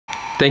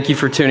Thank you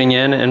for tuning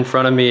in. In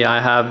front of me I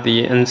have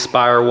the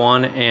Inspire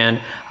 1, and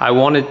I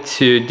wanted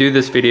to do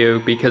this video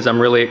because I'm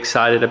really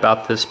excited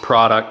about this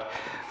product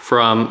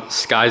from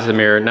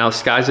Skyzimir. Now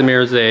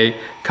Skyzimir is a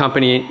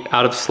company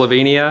out of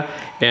Slovenia,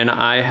 and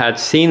I had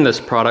seen this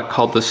product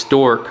called the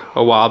Stork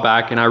a while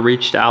back, and I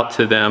reached out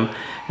to them,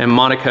 and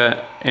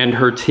Monica and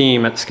her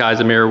team at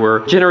Skyzimir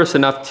were generous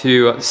enough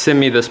to send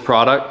me this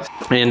product,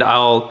 and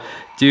I'll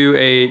do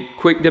a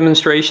quick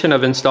demonstration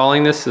of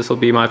installing this. This will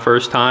be my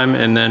first time,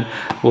 and then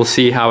we'll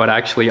see how it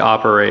actually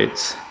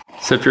operates.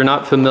 So if you're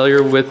not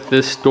familiar with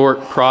this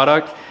Stork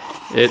product,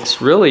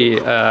 it's really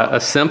a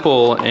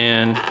simple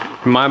and,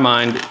 in my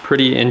mind,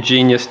 pretty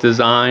ingenious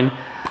design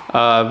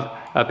of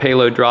a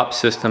payload drop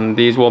system.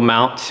 These will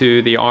mount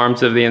to the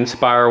arms of the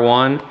Inspire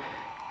 1,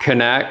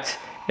 connect,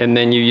 and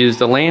then you use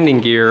the landing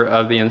gear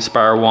of the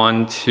Inspire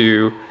 1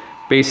 to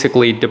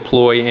basically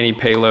deploy any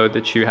payload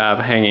that you have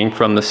hanging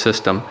from the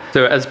system.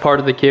 So as part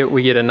of the kit,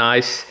 we get a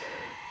nice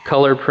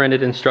color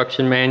printed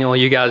instruction manual.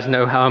 You guys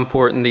know how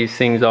important these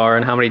things are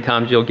and how many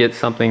times you'll get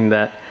something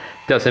that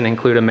doesn't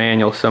include a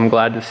manual, so I'm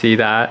glad to see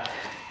that.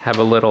 Have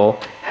a little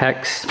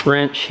hex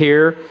wrench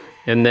here,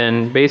 and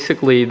then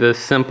basically the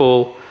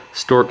simple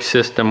Stork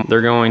system,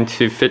 they're going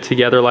to fit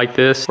together like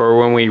this, or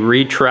when we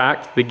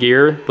retract the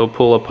gear, they'll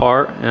pull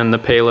apart and the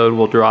payload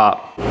will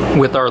drop.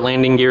 With our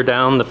landing gear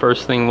down, the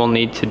first thing we'll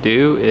need to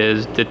do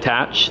is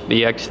detach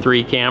the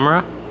X3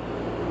 camera.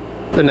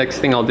 The next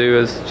thing I'll do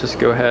is just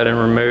go ahead and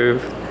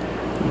remove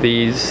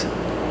these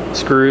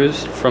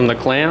screws from the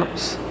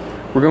clamps.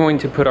 We're going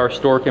to put our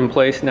Stork in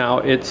place now.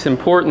 It's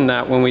important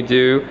that when we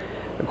do,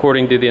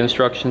 according to the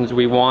instructions,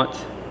 we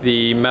want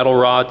the metal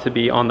rod to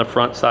be on the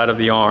front side of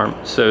the arm.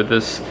 So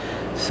this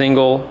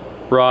single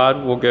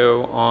rod will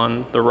go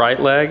on the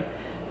right leg,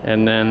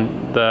 and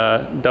then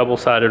the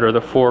double-sided or the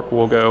fork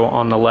will go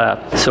on the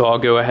left. So I'll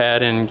go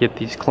ahead and get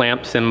these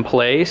clamps in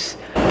place.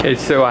 Okay,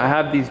 so I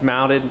have these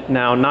mounted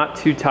now, not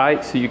too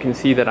tight, so you can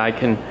see that I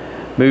can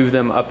move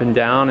them up and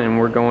down, and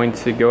we're going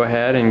to go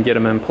ahead and get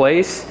them in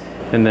place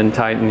and then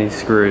tighten these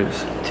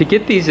screws. To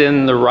get these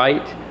in the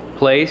right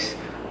place,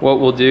 what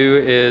we'll do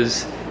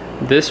is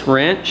this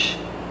wrench,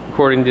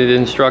 according to the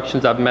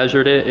instructions, I've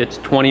measured it, it's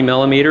 20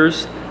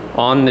 millimeters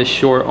on this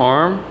short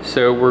arm.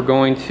 So we're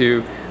going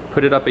to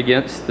put it up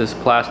against this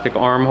plastic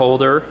arm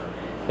holder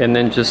and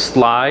then just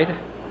slide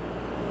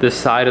this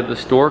side of the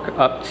Stork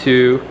up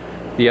to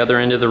the other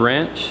end of the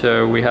wrench.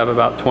 So we have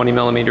about 20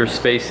 millimeters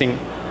spacing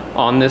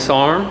on this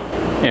arm,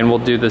 and we'll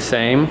do the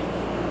same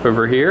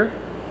over here.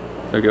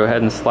 So go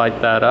ahead and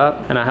slide that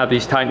up, and I have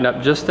these tightened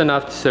up just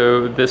enough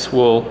so this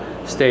will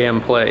stay in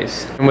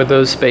place. And with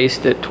those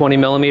spaced at 20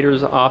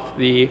 millimeters off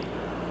the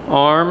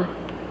arm,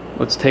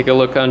 let's take a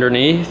look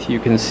underneath. You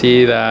can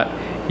see that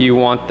you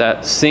want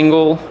that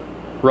single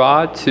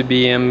rod to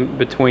be in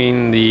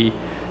between the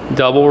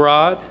double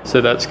rod,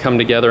 so that's come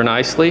together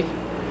nicely.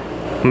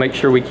 Make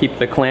sure we keep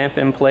the clamp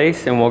in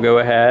place, and we'll go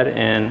ahead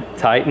and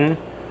tighten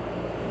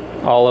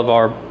all of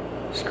our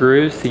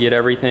screws to get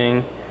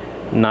everything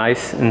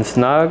nice and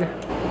snug.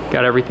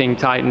 Got everything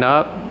tightened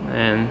up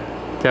and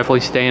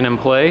definitely staying in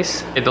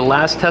place. The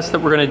last test that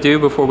we're going to do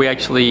before we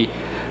actually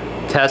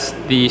test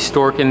the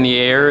Stork in the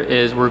air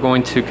is we're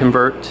going to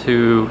convert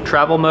to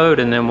travel mode,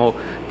 and then we'll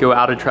go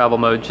out of travel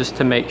mode just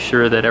to make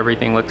sure that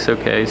everything looks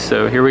okay.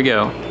 So here we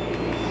go.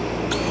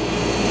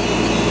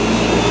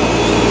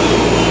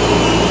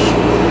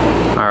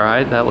 All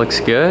right, that looks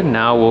good.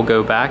 Now we'll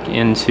go back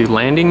into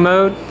landing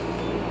mode.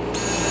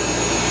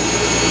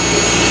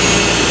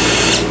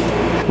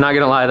 Not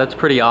gonna lie, that's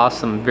pretty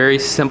awesome. Very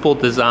simple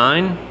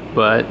design,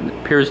 but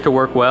appears to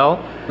work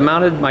well. I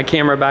mounted my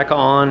camera back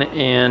on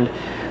and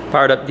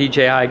fired up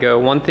DJI Go.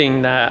 One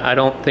thing that I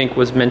don't think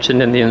was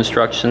mentioned in the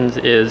instructions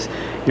is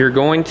you're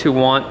going to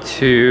want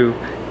to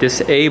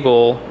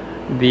disable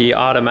the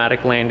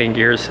automatic landing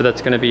gears. So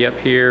that's gonna be up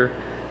here,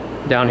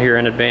 down here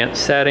in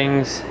advanced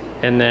settings,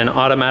 and then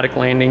automatic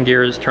landing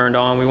gear is turned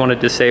on. We wanna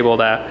disable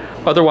that.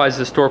 Otherwise,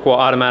 the Stork will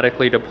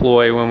automatically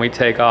deploy when we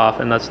take off,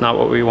 and that's not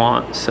what we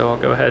want. So I'll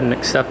go ahead and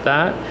accept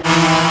that.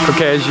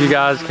 Okay, as you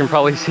guys can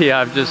probably see,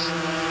 I've just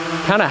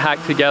kind of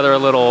hacked together a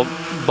little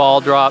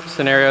ball drop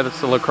scenario.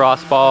 That's a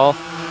lacrosse ball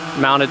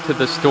mounted to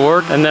the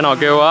Stork. And then I'll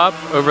go up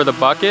over the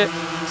bucket,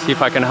 see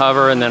if I can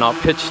hover, and then I'll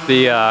pitch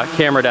the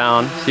camera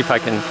down, see if I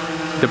can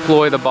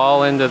deploy the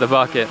ball into the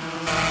bucket.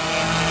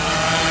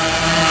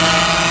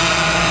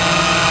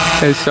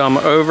 Okay, so I'm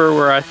over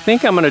where I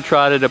think I'm gonna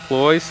try to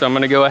deploy. So I'm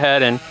gonna go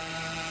ahead and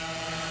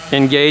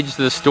engage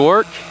the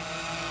Stork.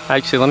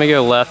 Actually, let me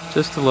go left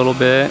just a little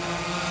bit.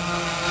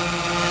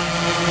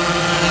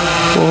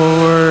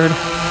 Forward.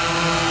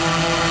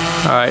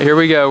 All right, here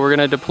we go. We're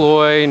gonna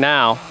deploy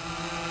now.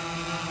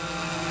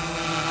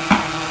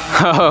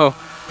 Oh,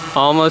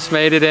 almost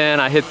made it in.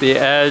 I hit the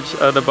edge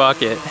of the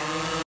bucket.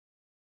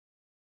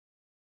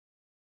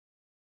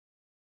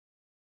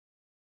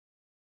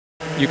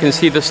 You can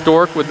see the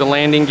Stork with the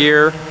landing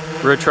gear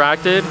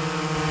retracted.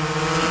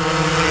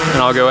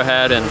 And I'll go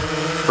ahead and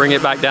bring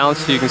it back down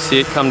so you can see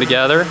it come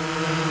together.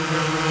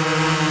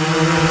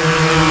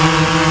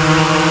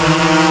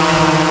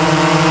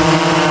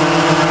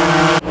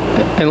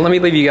 And let me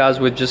leave you guys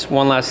with just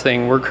one last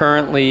thing. We're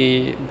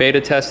currently beta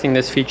testing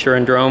this feature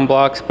in drone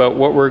blocks, but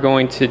what we're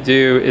going to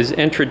do is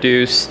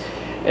introduce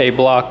a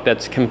block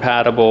that's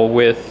compatible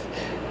with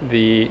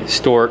the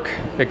Stork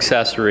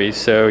accessories.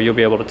 So you'll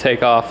be able to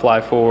take off,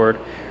 fly forward,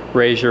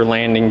 raise your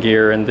landing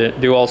gear, and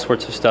do all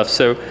sorts of stuff.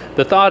 So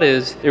the thought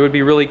is it would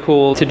be really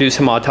cool to do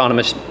some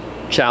autonomous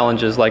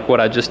challenges like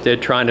what I just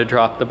did, trying to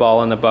drop the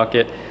ball in the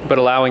bucket, but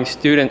allowing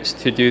students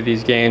to do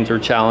these games or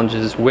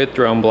challenges with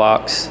drone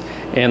blocks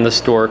and the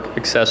Stork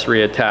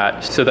accessory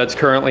attached. So that's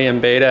currently in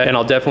beta, and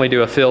I'll definitely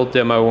do a field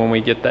demo when we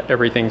get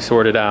everything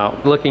sorted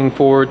out. Looking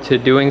forward to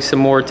doing some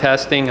more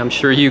testing. I'm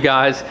sure you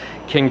guys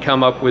can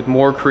come up with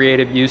more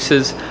creative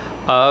uses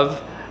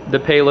of the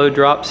payload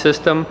drop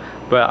system,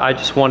 but I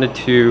just wanted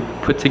to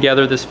put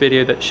together this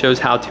video that shows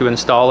how to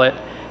install it,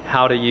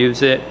 how to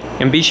use it.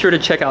 And be sure to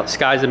check out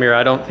Skyzimir.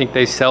 I don't think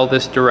they sell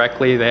this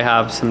directly. They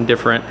have some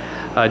different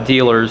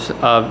dealers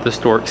of the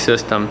Stork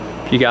system.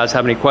 If you guys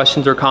have any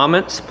questions or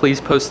comments,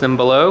 please post them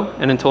below.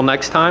 And until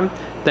next time,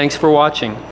 thanks for watching.